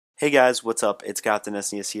Hey guys, what's up? It's Captain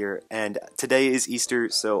SNES here, and today is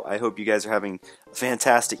Easter, so I hope you guys are having a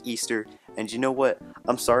fantastic Easter. And you know what?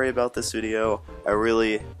 I'm sorry about this video.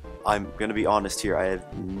 I'm gonna be honest here, I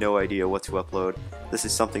have no idea what to upload. This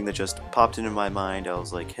is something that just popped into my mind. I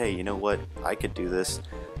was like, hey, you know what? I could do this.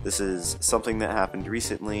 This is something that happened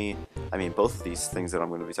recently. I mean, both of these things that I'm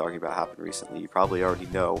going to be talking about happened recently. You probably already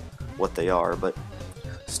know what they are, but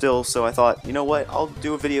still, so I thought, you know what, I'll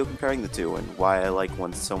do a video comparing the two and why I like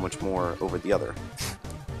one so much more over the other.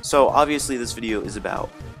 So obviously this video is about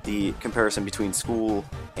the comparison between school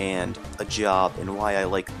and a job and why I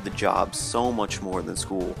like the job so much more than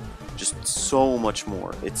school. Just so much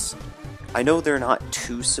more. I know they're not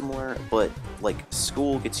too similar, but like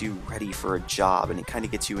school gets you ready for a job and it kind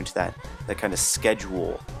of gets you into that kind of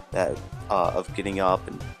schedule that of getting up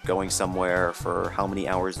and going somewhere for how many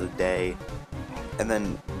hours a day, and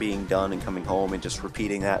then being done and coming home and just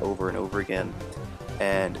repeating that over and over again.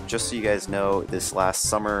 And just so you guys know, this last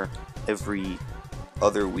summer, every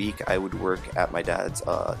other week I would work at my dad's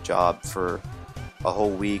job for a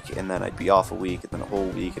whole week, and then I'd be off a week, and then a whole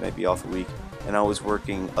week, and I'd be off a week. And I was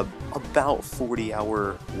working about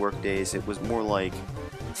 40-hour work days. It was more like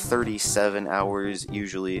 37 hours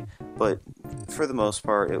usually, but for the most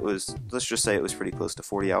part it was, let's just say it was pretty close to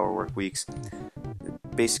 40-hour work weeks,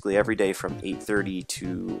 basically every day from 8:30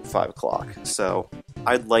 to 5 o'clock. So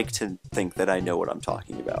I'd like to think that I know what I'm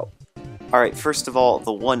talking about. Alright, first of all,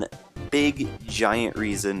 the one big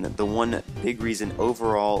reason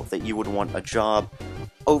overall that you would want a job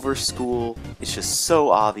over school, it's just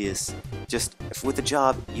so obvious. Just with a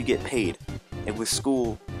job you get paid, and with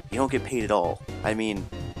school you don't get paid at all. I mean,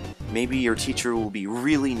 maybe your teacher will be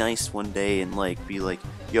really nice one day and be like,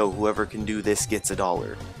 yo, whoever can do this gets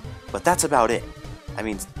 $1, but that's about it. I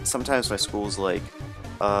mean, sometimes my school's like,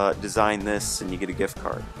 design this and you get a gift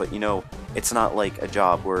card, but you know, it's not like a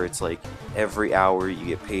job where it's like every hour you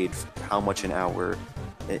get paid how much an hour,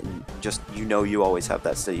 and just, you know, you always have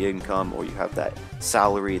that steady income, or you have that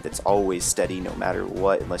salary that's always steady no matter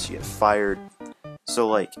what, unless you get fired. So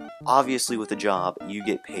like, obviously with a job you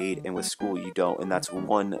get paid, and with school you don't, and that's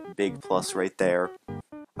one big plus right there.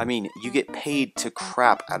 I mean, you get paid to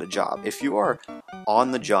crap at a job. If you are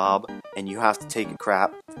on the job and you have to take a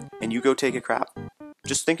crap, and you go take a crap,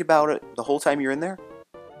 just think about it the whole time you're in there.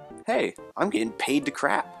 Hey, I'm getting paid to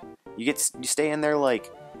crap. You stay in there like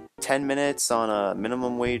 10 minutes on a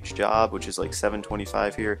minimum wage job, which is like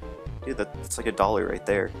 $7.25 here. Dude, that's like $1 right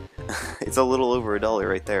there. It's a little over $1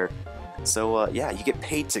 right there. So yeah, you get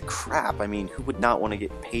paid to crap. I mean, who would not want to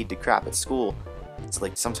get paid to crap at school? It's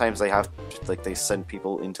like sometimes they send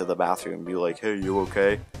people into the bathroom and be like, hey, you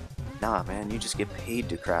okay? Nah, man, you just get paid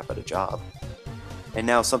to crap at a job. And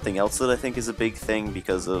now something else that I think is a big thing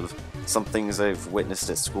because of some things I've witnessed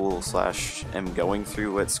at school / am going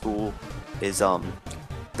through at school is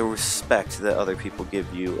the respect that other people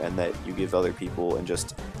give you and that you give other people, and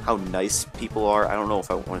just how nice people are. I don't know if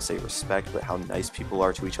I want to say respect, but how nice people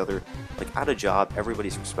are to each other. Like at a job,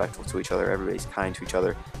 everybody's respectful to each other, everybody's kind to each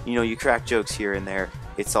other. You know, you crack jokes here and there,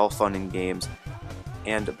 it's all fun and games.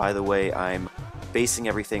 And by the way, I'm basing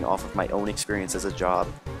everything off of my own experience as a job.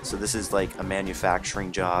 So this is like a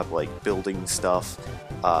manufacturing job, like building stuff,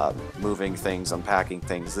 moving things, unpacking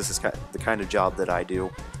things. This is the kind of job that I do.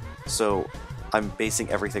 So I'm basing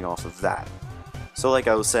everything off of that. So like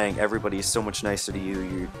I was saying, everybody is so much nicer to you,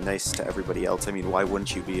 you're nice to everybody else. I mean, why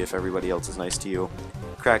wouldn't you be if everybody else is nice to you?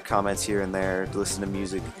 Crack comments here and there, listen to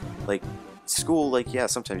music. Like school, like, yeah,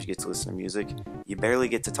 sometimes you get to listen to music. You barely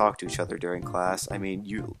get to talk to each other during class. I mean,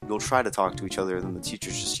 you'll try to talk to each other, and then the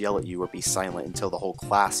teachers just yell at you or be silent until the whole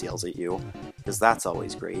class yells at you, because that's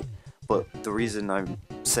always great. But the reason I'm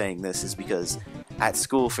saying this is because at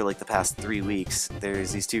school for like the past 3 weeks,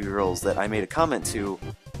 there's these two girls that I made a comment to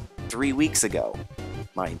 3 weeks ago,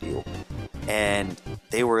 mind you, and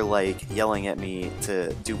they were like yelling at me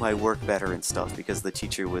to do my work better and stuff, because the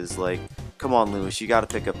teacher was like, come on Lewis, you gotta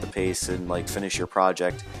pick up the pace and like finish your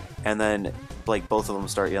project. And then like both of them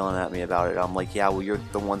start yelling at me about it. I'm like, yeah, well, you're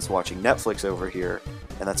the ones watching Netflix over here.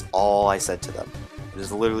 And that's all I said to them. It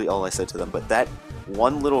is literally all I said to them. But that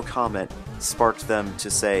one little comment sparked them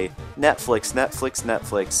to say, Netflix, Netflix,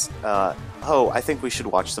 Netflix, oh, I think we should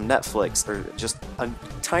watch some Netflix, or just a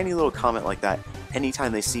tiny little comment like that.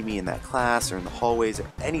 Anytime they see me in that class or in the hallways, or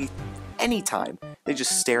anytime, they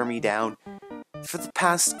just stare me down for the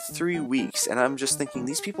past 3 weeks, and I'm just thinking,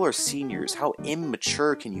 these people are seniors. How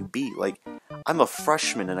immature can you be? Like, I'm a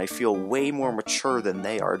freshman and I feel way more mature than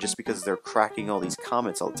they are just because they're cracking all these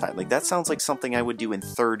comments all the time. Like, that sounds like something I would do in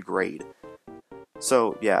 3rd grade.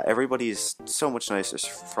 So yeah, everybody is so much nicer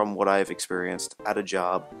from what I've experienced at a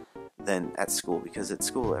job than at school, because at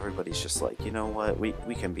school everybody's just like, you know what, we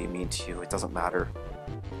can be mean to you, it doesn't matter.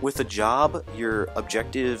 With a job, your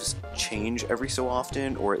objectives change every so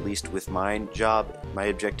often, or at least with my job, my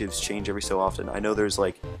objectives change every so often. I know there's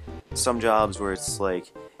like some jobs where it's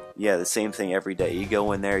like, yeah, the same thing every day. You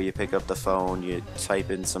go in there, you pick up the phone, you type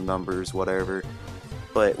in some numbers, whatever.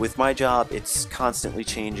 But with my job, it's constantly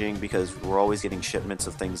changing because we're always getting shipments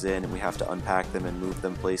of things in and we have to unpack them and move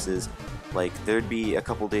them places. Like, there'd be a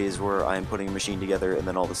couple days where I'm putting a machine together and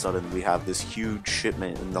then all of a sudden we have this huge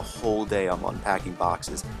shipment and the whole day I'm unpacking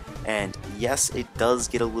boxes. And yes, it does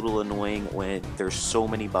get a little annoying when there's so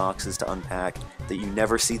many boxes to unpack that you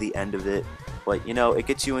never see the end of it. But, you know, it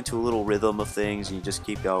gets you into a little rhythm of things and you just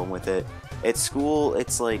keep going with it. At school,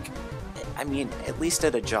 it's like, I mean, at least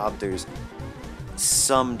at a job there's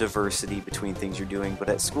some diversity between things you're doing, but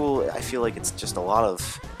at school I feel like it's just a lot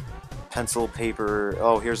of pencil, paper,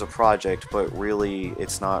 oh here's a project, but really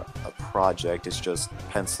it's not a project, it's just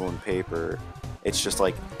pencil and paper. It's just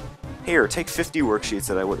like, here, take 50 worksheets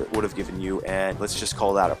that I would have given you and let's just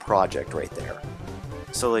call that a project right there.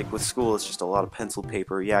 So like with school, it's just a lot of pencil,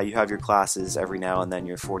 paper. Yeah, you have your classes every now and then,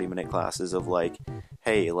 your 40-minute classes of like,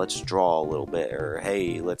 hey, let's draw a little bit, or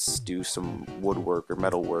hey, let's do some woodwork or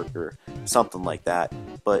metalwork or something like that.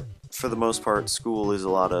 But for the most part, school is a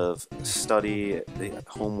lot of study,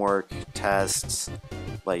 homework, tests,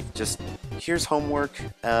 like just, here's homework,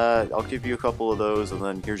 I'll give you a couple of those, and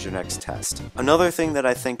then here's your next test. Another thing that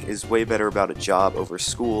I think is way better about a job over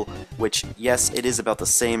school, which, yes, it is about the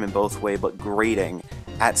same in both ways, but grading.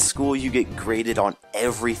 At school, you get graded on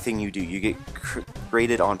everything you do. You get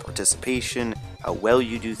graded on participation, how well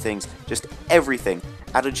you do things, just everything.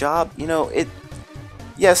 At a job, you know,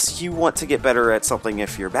 yes, you want to get better at something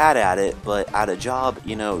if you're bad at it, but at a job,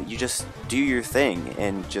 you know, you just do your thing,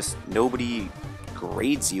 and just nobody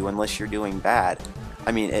grades you unless you're doing bad.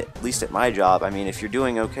 I mean, at least at my job, I mean, if you're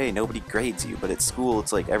doing okay, nobody grades you, but at school,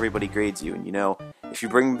 it's like everybody grades you, and you know, if you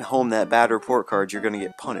bring home that bad report card, you're going to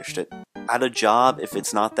get punished. At a job, if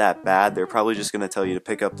it's not that bad, they're probably just going to tell you to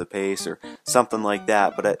pick up the pace or something like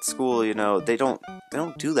that, but at school, you know, they don't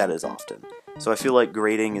do that as often. So I feel like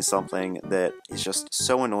grading is something that is just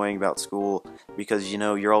so annoying about school, because, you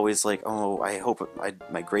know, you're always like, oh, I hope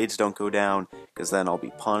my grades don't go down, because then I'll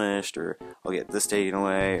be punished, or I'll get this taken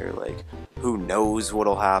away, or like, who knows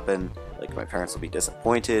what'll happen, like my parents will be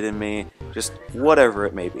disappointed in me, just whatever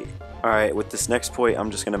it may be. Alright, with this next point, I'm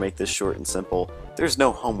just going to make this short and simple. There's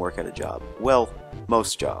no homework at a job. Well,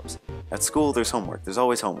 most jobs. At school, there's homework. There's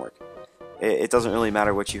always homework. It doesn't really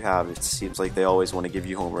matter what you have. It seems like they always want to give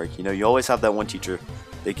you homework. You know, you always have that one teacher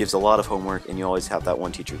that gives a lot of homework, and you always have that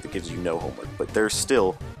one teacher that gives you no homework. But there's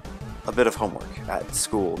still a bit of homework at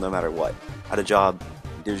school, no matter what. At a job,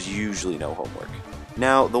 there's usually no homework.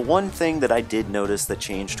 Now, the one thing that I did notice that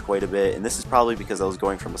changed quite a bit, and this is probably because I was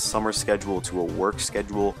going from a summer schedule to a work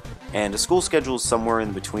schedule, and a school schedule is somewhere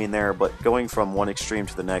in between there, but going from one extreme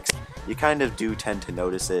to the next, you kind of do tend to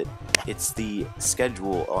notice it. It's the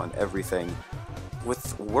schedule on everything.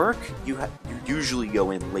 With work, you usually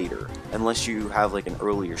go in later, unless you have like an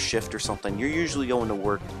earlier shift or something. You're usually going to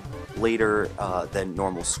work later than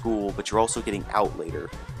normal school, but you're also getting out later.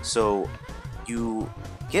 So you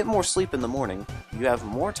get more sleep in the morning, you have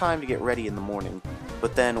more time to get ready in the morning,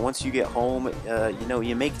 but then once you get home, you know,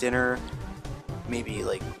 you make dinner, maybe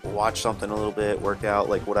like watch something a little bit, work out.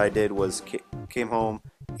 Like what I did was came home,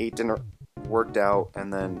 ate dinner, worked out,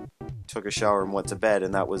 and then took a shower and went to bed,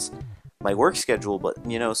 and that was my work schedule. But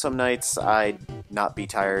you know, some nights I'd not be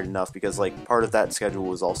tired enough, because like part of that schedule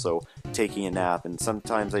was also taking a nap, and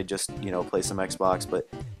sometimes I just, you know, play some Xbox. But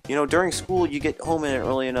you know, during school, you get home in an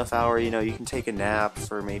early enough hour, you know, you can take a nap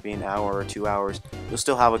for maybe an hour or 2 hours. You'll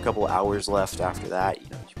still have a couple hours left after that. You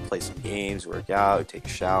know, you play some games, work out, take a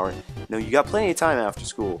shower. You know, you got plenty of time after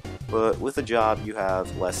school. But with a job, you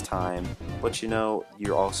have less time. But you know,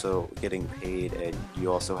 you're also getting paid, and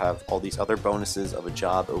you also have all these other bonuses of a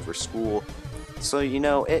job over school. So you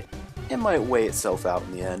know, it might weigh itself out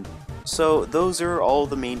in the end. So those are all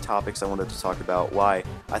the main topics I wanted to talk about, why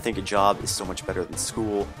I think a job is so much better than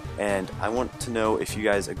school, and I want to know if you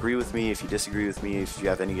guys agree with me, if you disagree with me, if you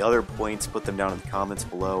have any other points, put them down in the comments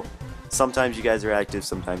below. Sometimes you guys are active,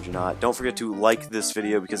 sometimes you're not. Don't forget to like this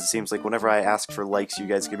video, because it seems like whenever I ask for likes, you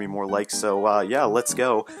guys give me more likes, so yeah, let's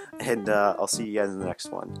go, and I'll see you guys in the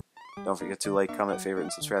next one. Don't forget to like, comment, favorite,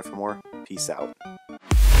 and subscribe for more. Peace out.